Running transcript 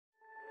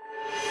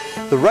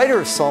The writer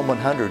of Psalm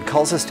 100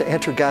 calls us to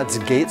enter God's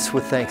gates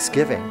with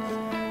thanksgiving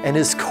and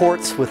His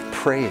courts with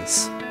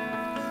praise.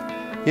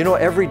 You know,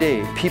 every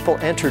day people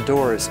enter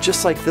doors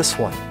just like this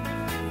one,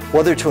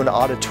 whether to an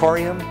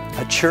auditorium,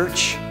 a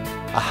church,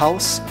 a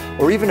house,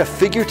 or even a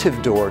figurative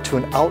door to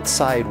an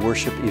outside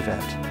worship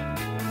event.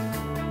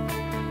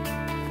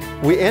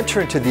 We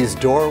enter into these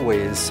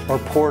doorways or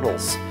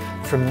portals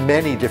from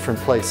many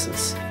different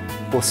places,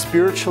 both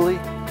spiritually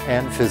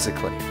and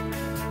physically.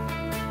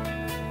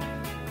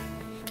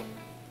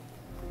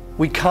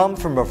 We come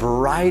from a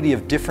variety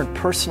of different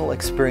personal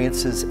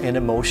experiences and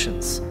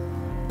emotions.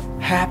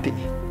 Happy,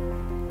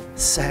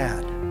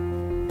 sad,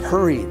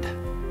 hurried,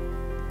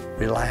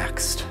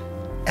 relaxed,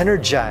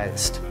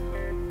 energized,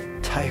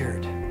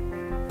 tired,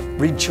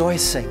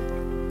 rejoicing,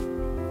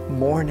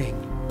 mourning,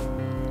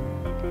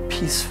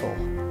 peaceful,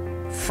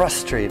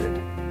 frustrated,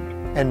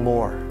 and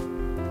more.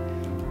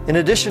 In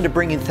addition to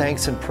bringing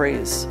thanks and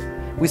praise,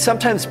 we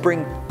sometimes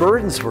bring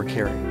burdens we're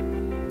carrying.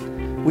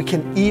 We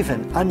can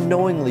even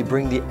unknowingly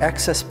bring the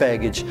excess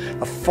baggage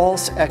of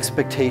false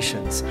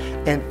expectations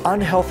and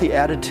unhealthy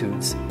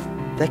attitudes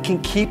that can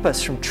keep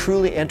us from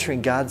truly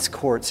entering God's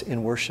courts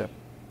in worship.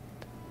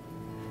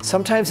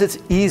 Sometimes it's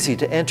easy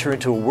to enter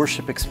into a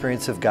worship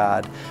experience of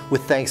God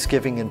with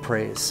thanksgiving and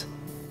praise.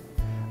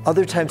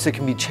 Other times it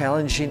can be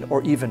challenging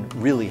or even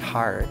really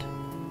hard.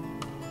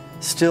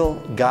 Still,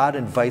 God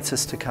invites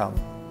us to come.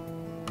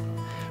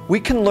 We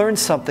can learn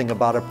something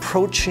about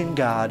approaching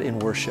God in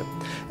worship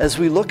as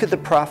we look at the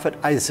prophet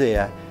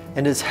Isaiah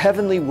and his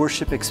heavenly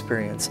worship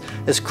experience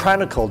as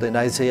chronicled in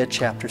Isaiah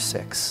chapter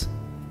 6.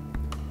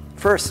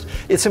 First,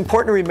 it's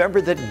important to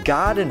remember that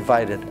God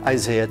invited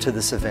Isaiah to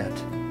this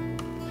event.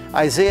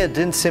 Isaiah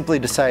didn't simply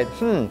decide,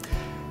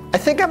 I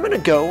think I'm going to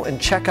go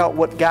and check out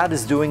what God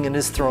is doing in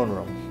His throne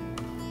room.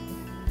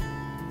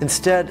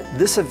 Instead,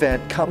 this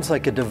event comes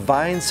like a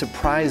divine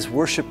surprise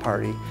worship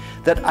party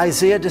that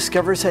Isaiah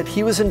discovers that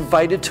he was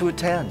invited to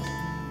attend.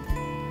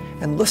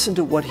 And listen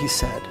to what he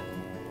said.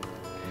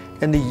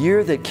 In the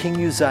year that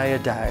King Uzziah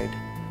died,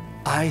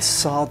 I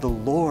saw the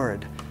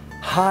Lord,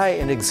 high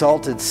and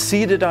exalted,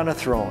 seated on a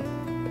throne.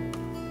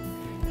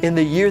 In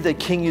the year that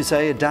King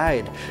Uzziah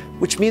died,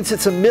 which means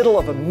it's the middle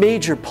of a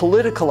major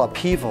political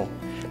upheaval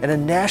and a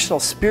national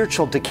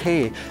spiritual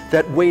decay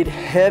that weighed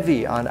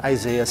heavy on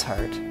Isaiah's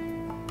heart.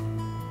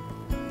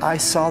 I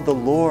saw the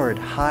Lord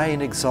high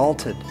and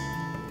exalted.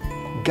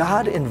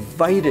 God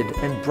invited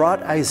and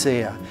brought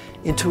Isaiah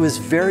into His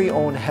very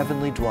own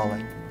heavenly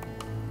dwelling.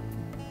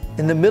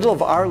 In the middle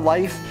of our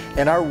life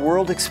and our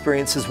world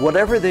experiences,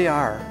 whatever they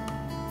are,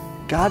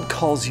 God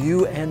calls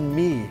you and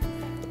me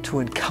to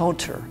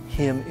encounter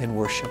Him in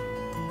worship.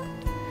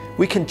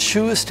 We can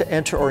choose to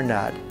enter or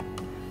not,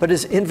 but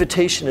His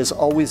invitation is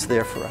always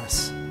there for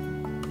us.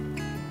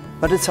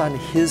 But it's on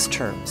His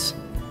terms,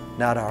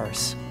 not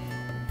ours.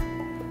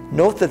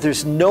 Note that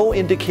there's no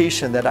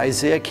indication that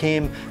Isaiah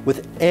came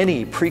with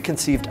any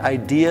preconceived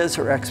ideas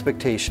or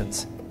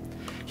expectations.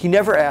 He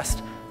never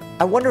asked,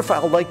 I wonder if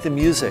I'll like the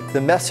music,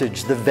 the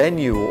message, the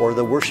venue, or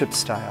the worship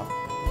style.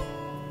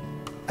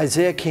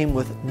 Isaiah came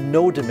with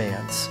no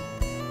demands,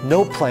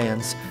 no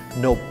plans,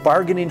 no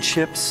bargaining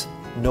chips,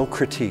 no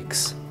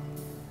critiques.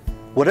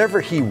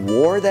 Whatever he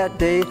wore that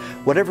day,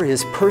 whatever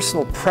his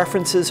personal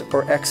preferences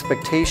or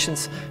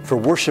expectations for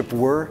worship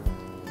were,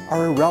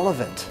 are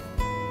irrelevant.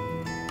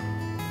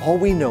 All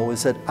we know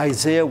is that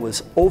Isaiah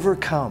was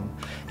overcome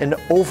and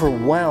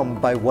overwhelmed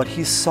by what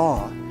he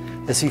saw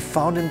as he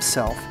found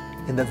himself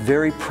in the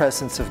very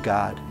presence of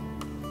God.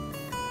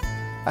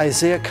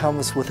 Isaiah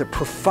comes with a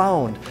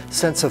profound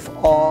sense of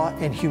awe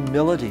and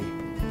humility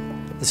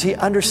as he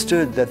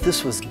understood that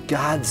this was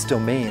God's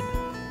domain,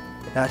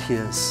 not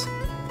his.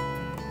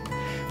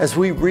 As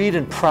we read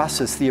and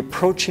process the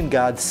Approaching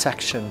God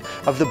section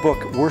of the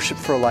book Worship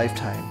for a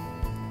Lifetime,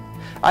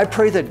 I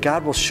pray that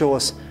God will show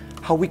us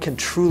how we can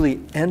truly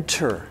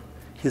enter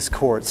His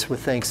courts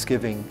with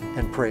thanksgiving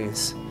and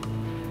praise.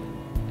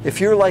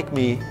 If you're like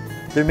me,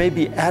 there may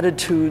be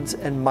attitudes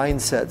and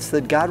mindsets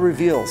that God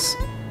reveals,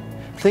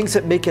 things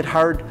that make it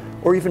hard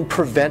or even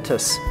prevent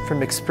us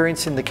from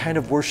experiencing the kind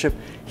of worship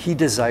He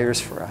desires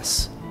for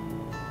us.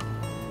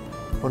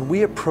 When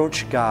we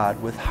approach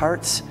God with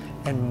hearts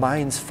and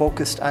minds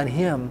focused on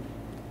Him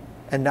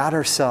and not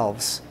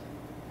ourselves,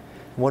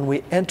 when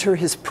we enter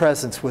His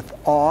presence with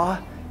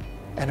awe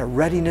and a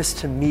readiness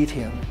to meet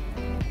Him,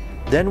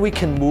 then we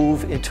can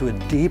move into a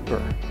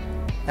deeper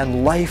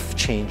and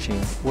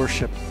life-changing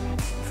worship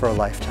for a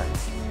lifetime.